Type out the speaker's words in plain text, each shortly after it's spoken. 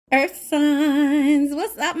Earth signs,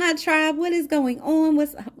 what's up, my tribe? What is going on?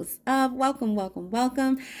 What's up? What's up? Welcome, welcome,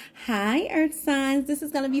 welcome. Hi, Earth signs. This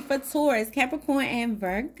is going to be for Taurus, Capricorn, and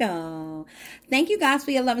Virgo. Thank you guys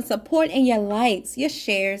for your love and support and your likes, your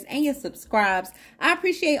shares, and your subscribes. I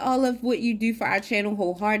appreciate all of what you do for our channel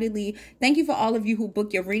wholeheartedly. Thank you for all of you who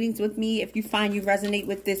book your readings with me. If you find you resonate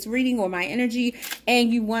with this reading or my energy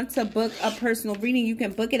and you want to book a personal reading, you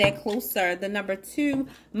can book it at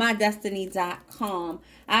Closer2MyDestinys.com.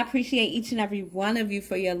 I appreciate each and every one of you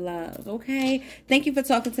for your love, okay? Thank you for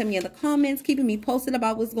talking to me in the comments, keeping me posted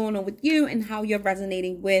about what's going on with you and how you're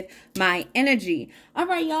resonating with my energy. All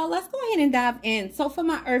right, y'all, let's go ahead and dive in. So for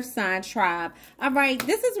my Earth sign tribe, all right,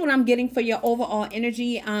 this is what I'm getting for your overall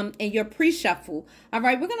energy and your pre-shuffle. All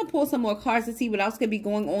right, we're going to pull some more cards to see what else could be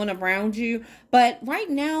going on around you. But right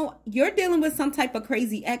now, you're dealing with some type of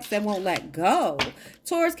crazy ex that won't let go.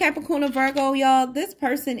 Taurus, Capricorn, or Virgo, y'all, this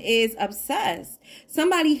person is obsessed.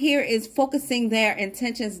 Somebody here is focusing their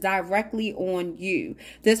intentions directly on you.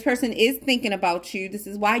 This person is thinking about you. This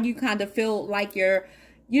is why you kind of feel like you're,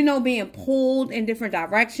 you know, being pulled in different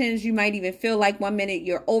directions. You might even feel like one minute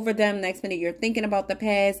you're over them, next minute you're thinking about the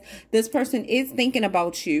past. This person is thinking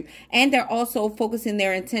about you, and they're also focusing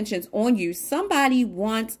their intentions on you. Somebody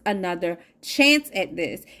wants another chance at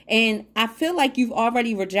this, and I feel like you've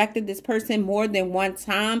already rejected this person more than one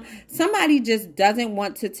time. Somebody just doesn't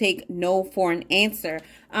want to take no for an answer.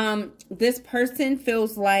 This person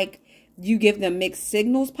feels like you give them mixed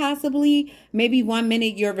signals, possibly. Maybe one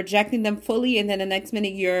minute you're rejecting them fully, and then the next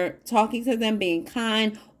minute you're talking to them, being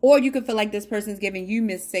kind. Or you could feel like this person's giving you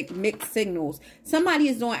mixed signals. Somebody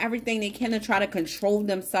is doing everything they can to try to control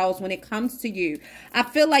themselves when it comes to you. I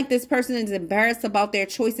feel like this person is embarrassed about their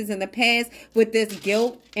choices in the past, with this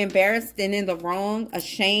guilt, embarrassed and in the wrong,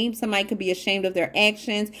 ashamed. Somebody could be ashamed of their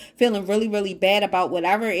actions, feeling really, really bad about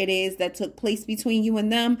whatever it is that took place between you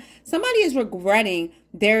and them. Somebody is regretting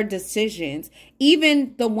their decisions,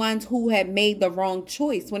 even the ones who had made the wrong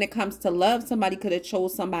choice. When it comes to love, somebody could have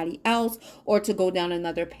chose somebody else or to go down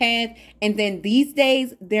another path, and then these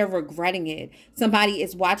days they're regretting it. Somebody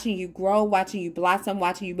is watching you grow, watching you blossom,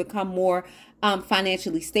 watching you become more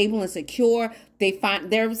financially stable and secure.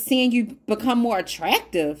 They're seeing you become more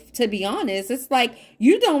attractive, to be honest. It's like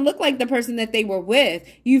you don't look like the person that they were with.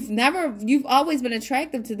 You've always been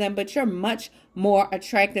attractive to them, but you're much more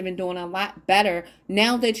attractive and doing a lot better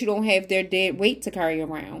now that you don't have their dead weight to carry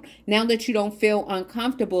around. Now that you don't feel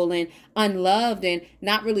uncomfortable and unloved and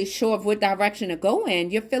not really sure of what direction to go in,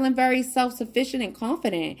 you're feeling very self-sufficient and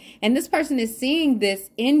confident. And this person is seeing this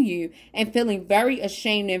in you and feeling very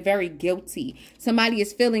ashamed and very guilty. Somebody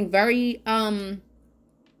is feeling very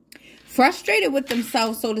frustrated with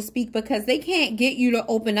themselves, so to speak, because they can't get you to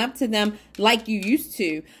open up to them like you used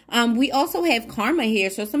to. We also have karma here.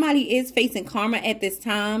 So somebody is facing karma at this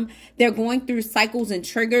time. They're going through cycles and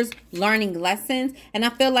triggers, learning lessons. And I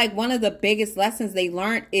feel like one of the biggest lessons they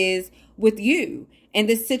learned is with you, and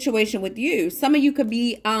this situation with you. Some of you could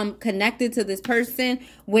be connected to this person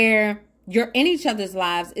where you're in each other's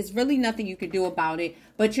lives. It's really nothing you can do about it,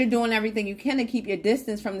 but you're doing everything you can to keep your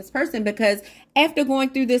distance from this person, because after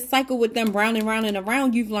going through this cycle with them round and round and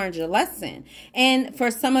around, you've learned your lesson. And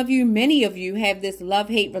for some of you, many of you have this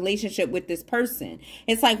love-hate relationship with this person.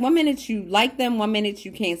 It's like one minute you like them, one minute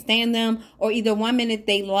you can't stand them, or either one minute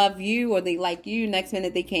they love you or they like you, next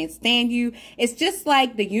minute they can't stand you. It's just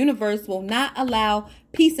like the universe will not allow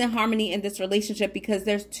peace and harmony in this relationship because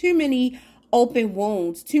there's too many open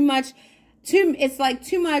wounds, it's like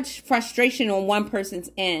too much frustration on one person's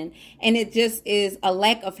end, and it just is a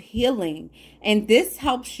lack of healing. And this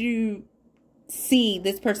helps you see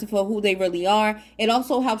this person for who they really are. It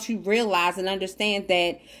also helps you realize and understand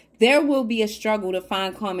that there will be a struggle to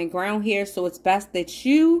find common ground here. So it's best that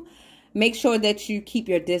you make sure that you keep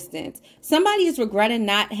your distance. Somebody is regretting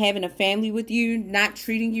not having a family with you, not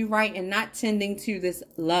treating you right, and not tending to this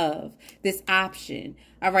love, this option,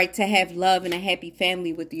 all right, to have love and a happy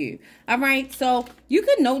family with you. All right, so you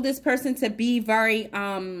could know this person to be very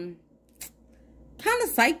kind of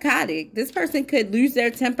psychotic. This person could lose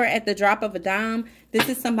their temper at the drop of a dime. This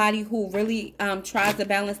is somebody who really tries to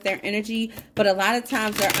balance their energy, but a lot of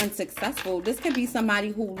times they're unsuccessful. This could be somebody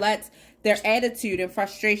who lets their attitude and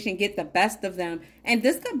frustration get the best of them. And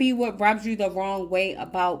this could be what rubs you the wrong way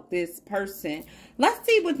about this person. Let's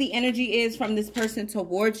see what the energy is from this person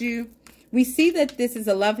towards you. We see that this is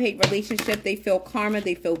a love-hate relationship. They feel karma.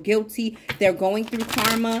 They feel guilty. They're going through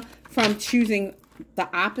karma from choosing the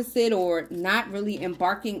opposite or not really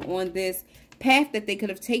embarking on this path that they could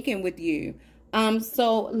have taken with you.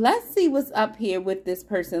 So let's see what's up here with this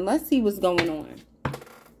person. Let's see what's going on.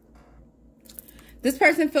 This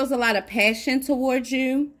person feels a lot of passion towards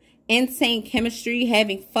you. insane chemistry,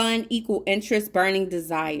 having fun, equal interest, burning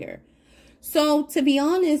desire. So to be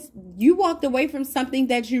honest, you walked away from something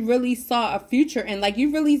that you really saw a future in. Like,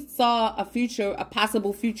 you really saw a future, a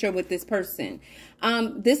possible future with this person.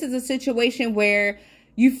 This is a situation where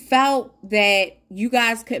you felt that you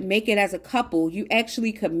guys could make it as a couple. You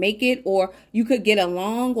actually could make it, or you could get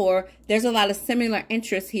along, or there's a lot of similar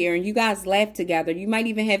interests here and you guys laugh together. You might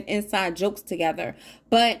even have inside jokes together.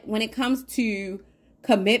 But when it comes to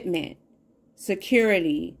commitment,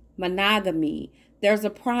 security, monogamy, there's a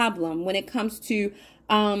problem. When it comes to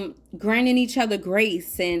granting each other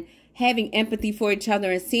grace and having empathy for each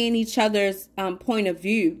other and seeing each other's point of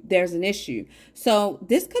view, there's an issue. So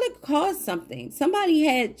this could have caused something. Somebody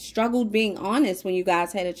had struggled being honest when you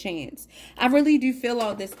guys had a chance. I really do feel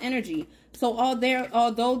all this energy. So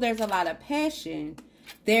although there's a lot of passion,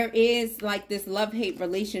 there is like this love-hate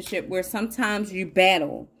relationship where sometimes you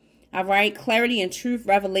battle. All right. Clarity and truth,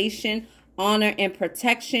 revelation, honor and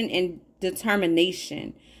protection, and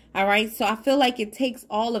determination. All right. So I feel like it takes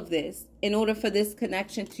all of this in order for this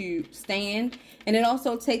connection to stand. And it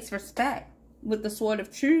also takes respect with the sword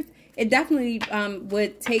of truth. It definitely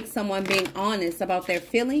would take someone being honest about their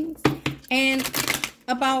feelings and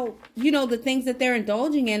about, you know, the things that they're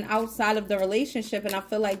indulging in outside of the relationship. And I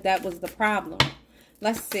feel like that was the problem.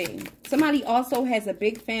 Let's see. Somebody also has a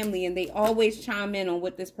big family and they always chime in on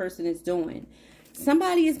what this person is doing.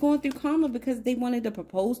 Somebody is going through karma because they wanted to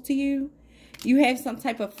propose to you. You have some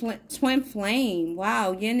type of twin flame.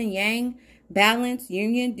 Wow. Yin and yang, balance,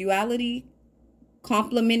 union, duality,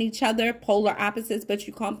 complement each other, polar opposites, but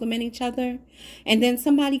you complement each other. And then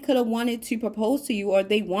somebody could have wanted to propose to you, or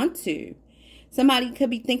they want to. Somebody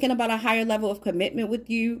could be thinking about a higher level of commitment with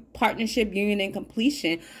you, partnership, union, and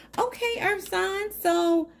completion. Okay, Earth sign.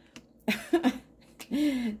 So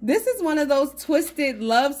this is one of those twisted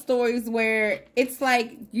love stories where it's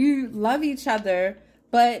like you love each other,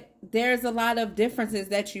 but there's a lot of differences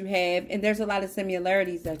that you have, and there's a lot of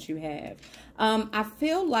similarities that you have. I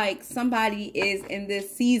feel like somebody is in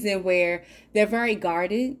this season where they're very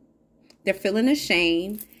guarded. They're feeling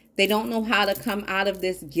ashamed. They don't know how to come out of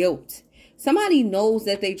this guilt. Somebody knows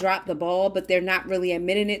that they dropped the ball, but they're not really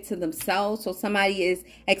admitting it to themselves. So somebody is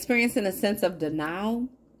experiencing a sense of denial.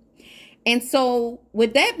 And so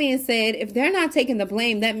with that being said, if they're not taking the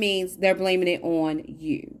blame, that means they're blaming it on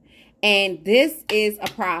you. And this is a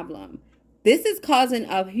problem. This is causing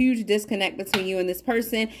a huge disconnect between you and this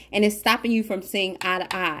person, and it's stopping you from seeing eye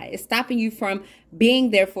to eye. It's stopping you from being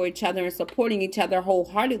there for each other and supporting each other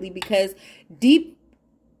wholeheartedly, because deep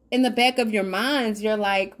in the back of your minds, you're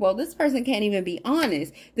like, well, this person can't even be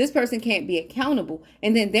honest. This person can't be accountable.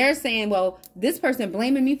 And then they're saying, well, this person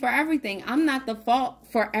blaming me for everything. I'm not the fault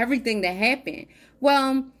for everything that happened.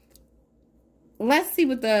 Well, let's see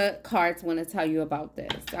what the cards want to tell you about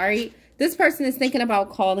this. All right. This person is thinking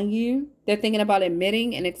about calling you. They're thinking about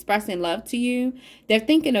admitting and expressing love to you. They're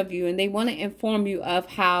thinking of you, and they want to inform you of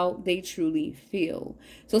how they truly feel.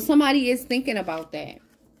 So somebody is thinking about that.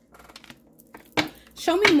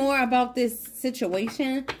 Show me more about this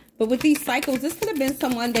situation. But with these cycles, this could have been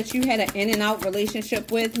someone that you had an in and out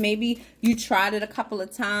relationship with. Maybe you tried it a couple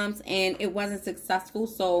of times and it wasn't successful.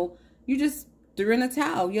 So you just threw in a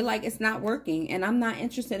towel. You're like, it's not working. And I'm not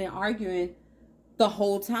interested in arguing the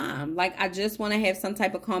whole time. Like, I just want to have some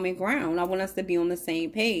type of common ground. I want us to be on the same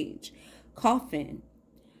page. Coffin.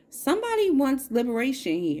 Somebody wants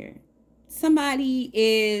liberation here. Somebody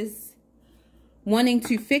is wanting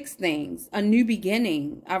to fix things, a new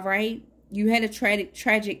beginning. All right. You had a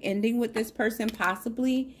tragic ending with this person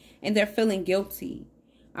possibly, and they're feeling guilty.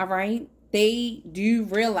 All right. They do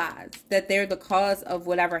realize that they're the cause of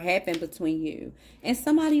whatever happened between you, and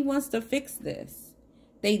somebody wants to fix this.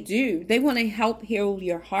 They do. They want to help heal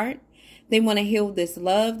your heart. They want to heal this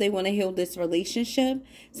love. They want to heal this relationship.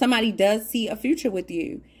 Somebody does see a future with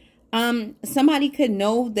you. Somebody could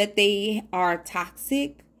know that they are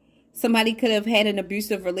toxic. Somebody could have had an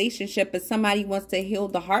abusive relationship, but somebody wants to heal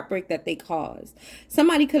the heartbreak that they caused.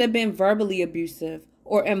 Somebody could have been verbally abusive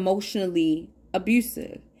or emotionally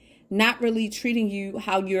abusive, not really treating you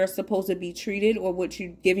how you're supposed to be treated, or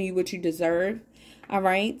giving you what you deserve. All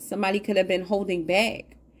right. Somebody could have been holding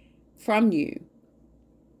back from you.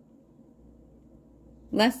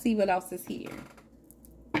 Let's see what else is here.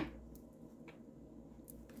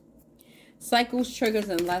 Cycles, triggers,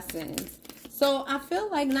 and lessons. So I feel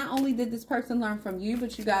like not only did this person learn from you,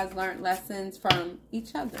 but you guys learned lessons from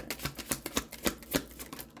each other.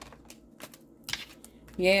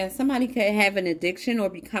 Yeah, somebody could have an addiction or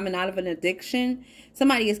be coming out of an addiction.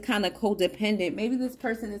 Somebody is kind of codependent. Maybe this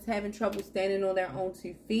person is having trouble standing on their own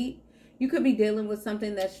 2 feet. You could be dealing with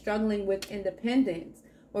something that's struggling with independence,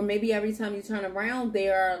 Or maybe every time you turn around, they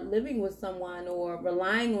are living with someone or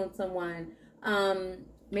relying on someone.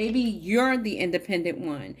 Maybe you're the independent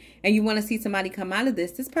one and you want to see somebody come out of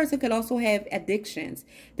this. This person could also have addictions.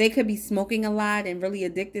 They could be smoking a lot and really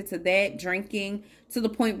addicted to that, drinking, to the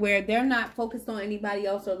point where they're not focused on anybody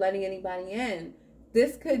else or letting anybody in.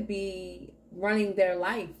 This could be running their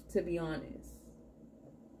life, to be honest.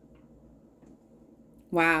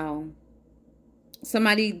 Wow.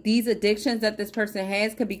 These addictions that this person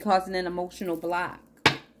has could be causing an emotional block.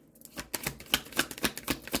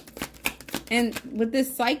 And with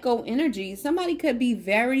this psycho energy, somebody could be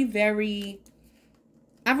very, very,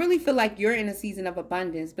 I really feel like you're in a season of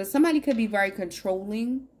abundance, but somebody could be very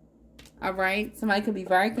controlling. All right. Somebody could be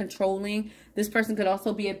very controlling. This person could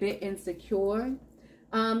also be a bit insecure.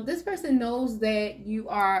 This person knows that you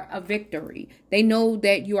are a victory. They know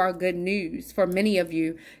that you are good news for many of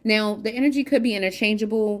you. Now, the energy could be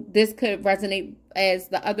interchangeable. This could resonate as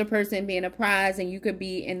the other person being a prize, and you could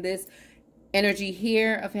be in this energy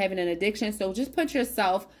here of having an addiction. So just put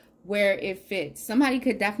yourself where it fits. Somebody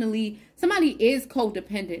is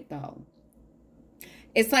codependent though.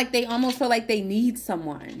 It's like they almost feel like they need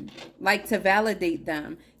someone, like, to validate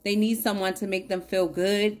them. They need someone to make them feel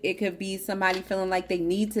good. It could be somebody feeling like they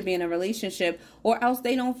need to be in a relationship, or else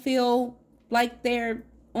they don't feel like they're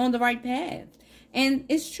on the right path. And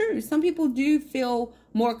it's true. Some people do feel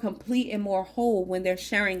more complete and more whole when they're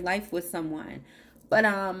sharing life with someone. But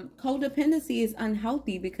codependency is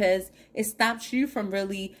unhealthy because it stops you from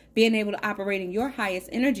really being able to operate in your highest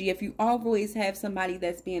energy if you always have somebody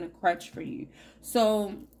that's being a crutch for you.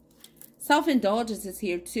 So self-indulgence is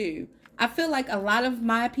here too. I feel like a lot of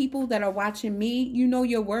my people that are watching me, you know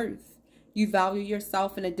your worth. You value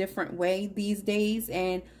yourself in a different way these days,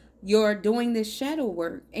 and you're doing this shadow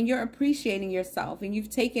work and you're appreciating yourself, and you've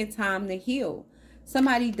taken time to heal.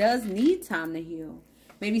 Somebody does need time to heal.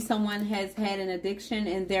 Maybe someone has had an addiction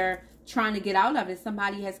and they're trying to get out of it.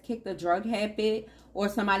 Somebody has kicked a drug habit, or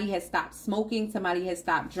somebody has stopped smoking. Somebody has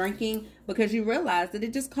stopped drinking because you realize that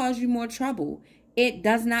it just caused you more trouble. It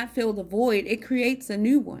does not fill the void. It creates a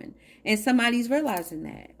new one. And somebody's realizing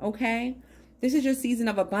that, okay? This is your season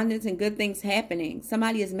of abundance and good things happening.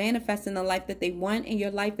 Somebody is manifesting the life that they want, and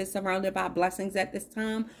your life is surrounded by blessings at this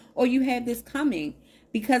time, or you have this coming.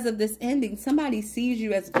 Because of this ending, somebody sees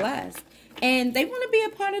you as blessed, and they want to be a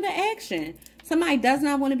part of the action. Somebody does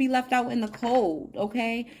not want to be left out in the cold,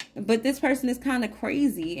 okay? But this person is kind of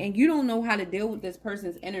crazy, and you don't know how to deal with this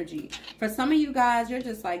person's energy. For some of you guys, you're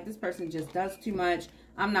just like, this person just does too much.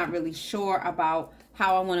 I'm not really sure about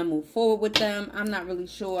how I want to move forward with them. I'm not really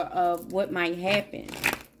sure of what might happen.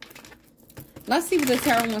 Let's see what the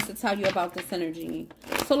tarot wants to tell you about this energy.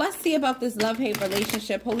 So let's see about this love-hate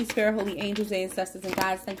relationship. Holy Spirit, holy angels, ancestors, and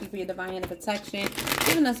guides, thank you for your divine hand of protection,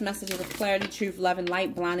 giving us messages of clarity, truth, love, and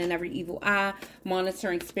light, blinding every evil eye,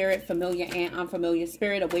 monitoring spirit, familiar and unfamiliar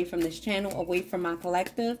spirit, away from this channel, away from my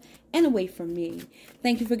collective, and away from me.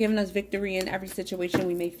 Thank you for giving us victory in every situation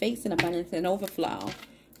we may face, in abundance and overflow.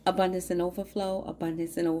 Abundance and overflow,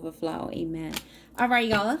 abundance and overflow. Amen. All right,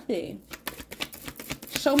 y'all, let's see.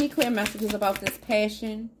 Show me clear messages about this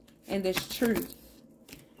passion and this truth.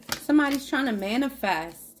 Somebody's trying to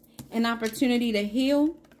manifest an opportunity to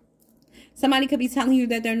heal. Somebody could be telling you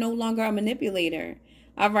that they're no longer a manipulator.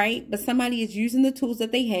 All right. But somebody is using the tools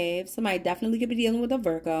that they have. Somebody definitely could be dealing with a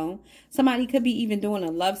Virgo. Somebody could be even doing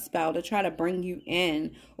a love spell to try to bring you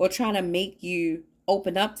in, or try to make you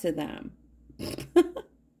open up to them.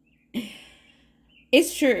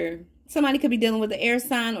 It's true. Somebody could be dealing with the air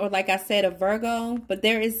sign, or, like I said, a Virgo. But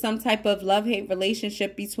there is some type of love-hate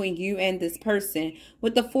relationship between you and this person.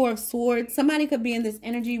 With the Four of Swords, somebody could be in this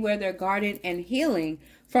energy where they're guarded and healing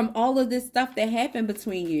from all of this stuff that happened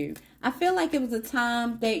between you. I feel like it was a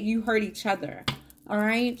time that you hurt each other. All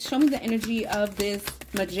right? Show me the energy of this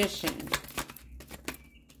Magician.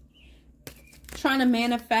 Trying to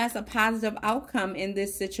manifest a positive outcome in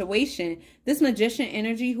this situation. This Magician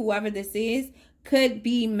energy, whoever this is, could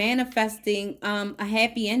be manifesting a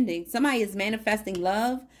happy ending. Somebody is manifesting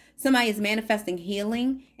love. Somebody is manifesting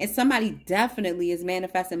healing. And somebody definitely is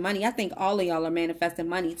manifesting money. I think all of y'all are manifesting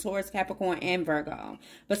money. Taurus, Capricorn, and Virgo.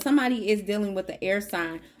 But somebody is dealing with the air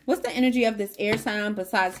sign. What's the energy of this air sign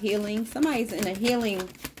besides healing? Somebody's in a healing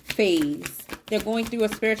phase. They're going through a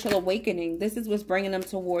spiritual awakening. This is what's bringing them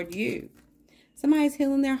toward you. Somebody's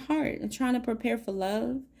healing their heart and trying to prepare for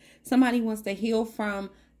love. Somebody wants to heal from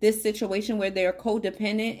this situation where they're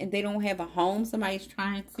codependent and they don't have a home. Somebody's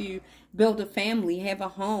trying to build a family, have a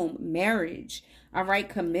home, marriage, all right,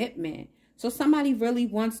 commitment. So somebody really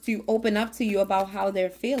wants to open up to you about how they're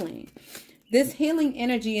feeling. This healing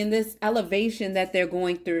energy and this elevation that they're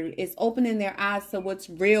going through is opening their eyes to what's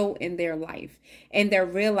real in their life. And they're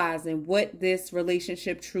realizing what this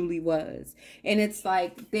relationship truly was. And it's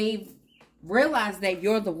like they've realized that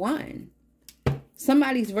you're the one.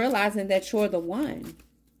 Somebody's realizing that you're the one.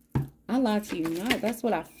 I lie to you not. That's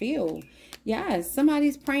what I feel. Yes,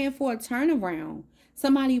 somebody's praying for a turnaround.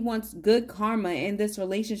 Somebody wants good karma in this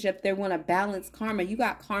relationship. They want to balance karma. You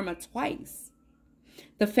got karma twice.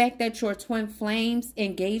 The fact that your twin flames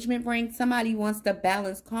engagement ring, somebody wants to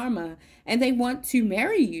balance karma and they want to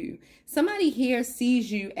marry you. Somebody here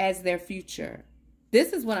sees you as their future.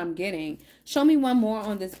 This is what I'm getting. Show me one more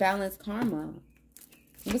on this balanced karma.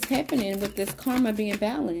 What's happening with this karma being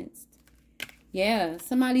balanced? Yeah,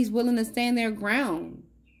 somebody's willing to stand their ground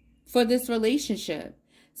for this relationship.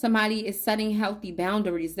 Somebody is setting healthy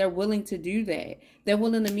boundaries. They're willing to do that. They're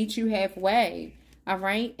willing to meet you halfway. All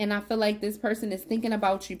right. And I feel like this person is thinking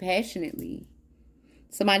about you passionately.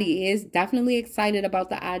 Somebody is definitely excited about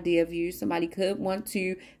the idea of you. Somebody could want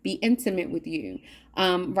to be intimate with you.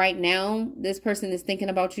 Right now, this person is thinking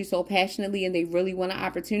about you so passionately and they really want an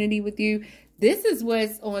opportunity with you. This is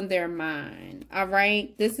what's on their mind. All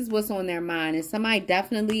right. This is what's on their mind. And somebody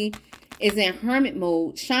definitely is in hermit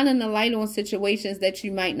mode, shining the light on situations that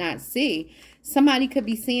you might not see. Somebody could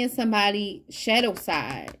be seeing somebody shadow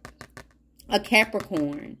side. A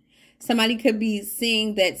Capricorn. Somebody could be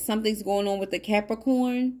seeing that something's going on with the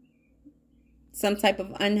Capricorn. Some type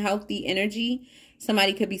of unhealthy energy.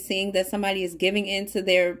 Somebody could be seeing that somebody is giving into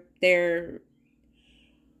their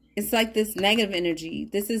it's like this negative energy.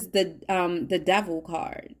 This is the devil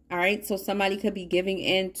card. All right. So somebody could be giving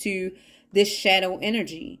into this shadow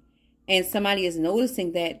energy. And somebody is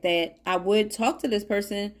noticing that I would talk to this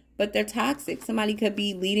person, but they're toxic. Somebody could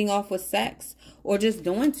be leading off with sex or just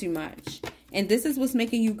doing too much. And this is what's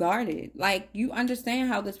making you guarded. Like, you understand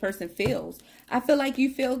how this person feels. I feel like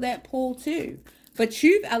you feel that pull too. But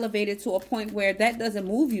you've elevated to a point where that doesn't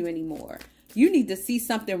move you anymore. You need to see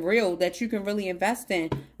something real that you can really invest in.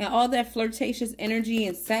 And all that flirtatious energy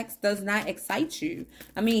and sex does not excite you.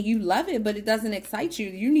 I mean, you love it, but it doesn't excite you.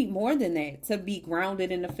 You need more than that to be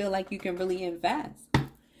grounded and to feel like you can really invest.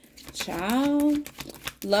 Child.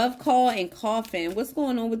 Love call and coffin. What's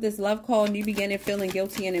going on with this love call? New beginning, feeling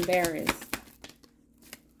guilty and embarrassed.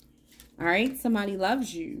 All right. Somebody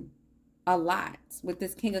loves you a lot with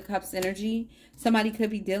this King of Cups energy. Somebody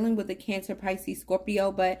could be dealing with a Cancer, Pisces,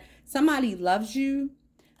 Scorpio, but somebody loves you,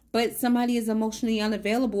 but somebody is emotionally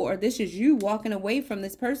unavailable, or this is you walking away from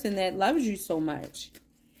this person that loves you so much.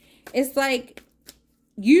 It's like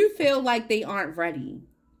you feel like they aren't ready,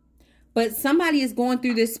 but somebody is going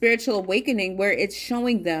through this spiritual awakening where it's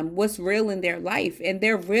showing them what's real in their life, and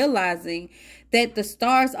they're realizing that the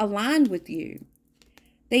stars align with you.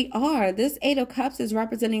 They are. This Eight of Cups is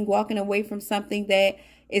representing walking away from something that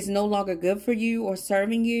is no longer good for you or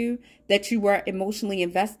serving you, that you were emotionally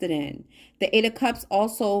invested in. The Eight of Cups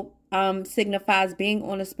also signifies being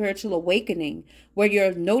on a spiritual awakening where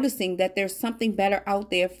you're noticing that there's something better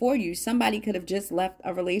out there for you. Somebody could have just left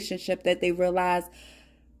a relationship that they realized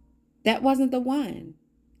that wasn't the one.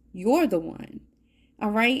 You're the one.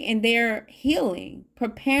 All right. And they're healing,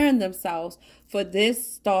 preparing themselves for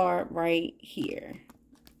this star right here.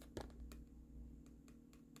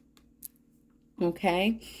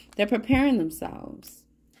 Okay, they're preparing themselves.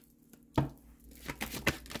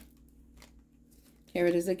 Here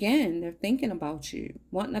it is again. They're thinking about you,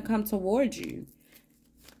 wanting to come towards you.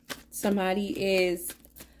 Somebody is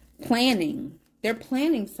planning. They're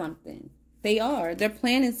planning something. They are. They're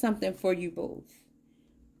planning something for you both.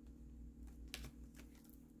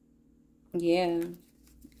 Yeah.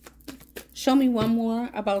 Show me one more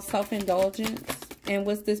about self-indulgence. And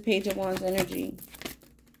what's this Page of Wands energy?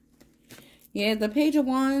 Yeah, the Page of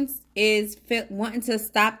Wands is wanting to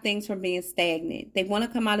stop things from being stagnant. They want to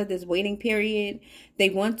come out of this waiting period. They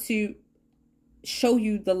want to show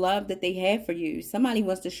you the love that they have for you. Somebody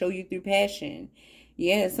wants to show you through passion.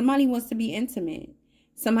 Yeah, somebody wants to be intimate.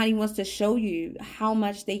 Somebody wants to show you how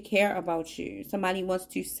much they care about you. Somebody wants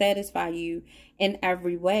to satisfy you in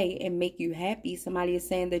every way and make you happy. Somebody is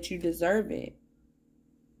saying that you deserve it.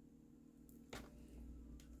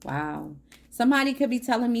 Wow. Somebody could be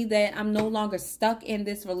telling me that I'm no longer stuck in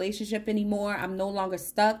this relationship anymore. I'm no longer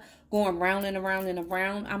stuck going round and around and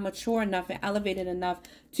around. I'm mature enough and elevated enough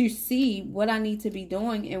to see what I need to be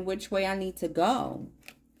doing and which way I need to go.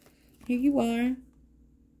 Here you are.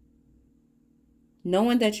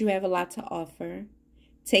 Knowing that you have a lot to offer,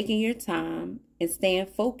 taking your time and staying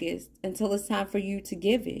focused until it's time for you to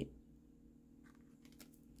give it.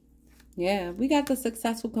 Yeah, we got the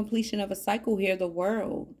successful completion of a cycle here, the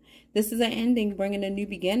world. This is an ending, bringing a new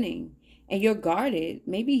beginning. and you're guarded.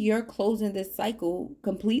 Maybe you're closing this cycle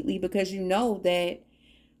completely because you know that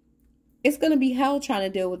it's going to be hell trying to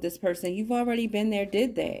deal with this person. You've already been there,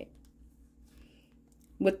 did that.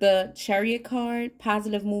 With the Chariot card,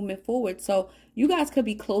 positive movement forward. So you guys could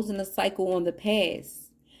be closing the cycle on the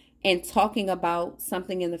past and talking about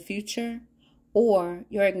something in the future. Or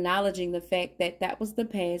you're acknowledging the fact that that was the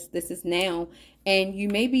past, this is now. And you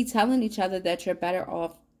may be telling each other that you're better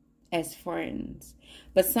off as friends.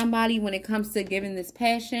 But somebody, when it comes to giving this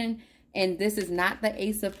passion, and this is not the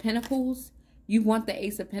Ace of Pentacles, you want the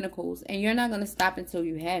Ace of Pentacles. And you're not going to stop until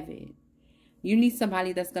you have it. You need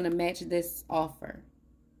somebody that's going to match this offer.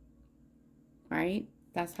 Right?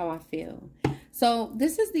 That's how I feel. So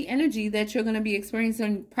this is the energy that you're going to be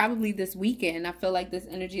experiencing probably this weekend. I feel like this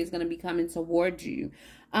energy is going to be coming towards you.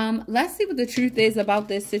 Let's see what the truth is about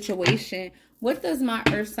this situation. What does my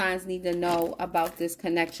earth signs need to know about this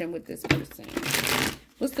connection with this person?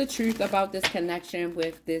 What's the truth about this connection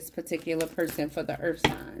with this particular person for the earth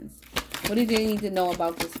signs? What do they need to know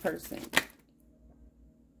about this person?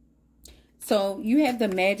 So you have the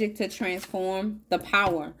magic to transform, the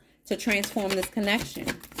power to transform this connection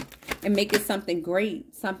and make it something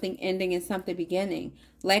great, something ending and something beginning.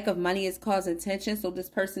 Lack of money is causing tension, so this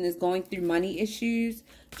person is going through money issues,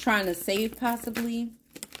 trying to save possibly.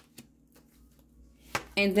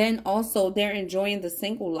 And then also they're enjoying the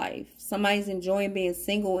single life. Somebody's enjoying being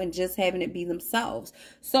single and just having it be themselves.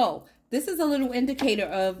 So this is a little indicator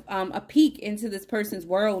of a peek into this person's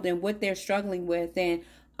world and what they're struggling with, and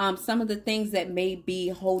some of the things that may be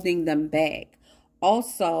holding them back.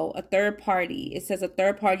 Also, a third party. It says a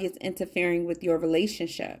third party is interfering with your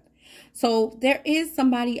relationship. So there is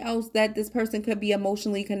somebody else that this person could be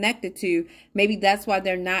emotionally connected to. Maybe that's why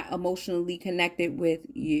they're not emotionally connected with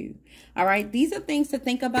you. All right. These are things to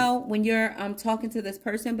think about when you're talking to this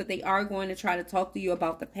person, but they are going to try to talk to you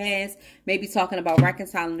about the past, maybe talking about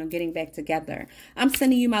reconciling or getting back together. I'm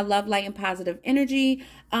sending you my love, light, and positive energy.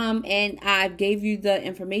 And I gave you the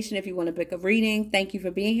information if you want to book a reading. Thank you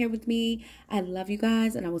for being here with me. I love you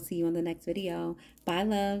guys, and I will see you on the next video. Bye,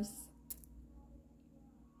 loves.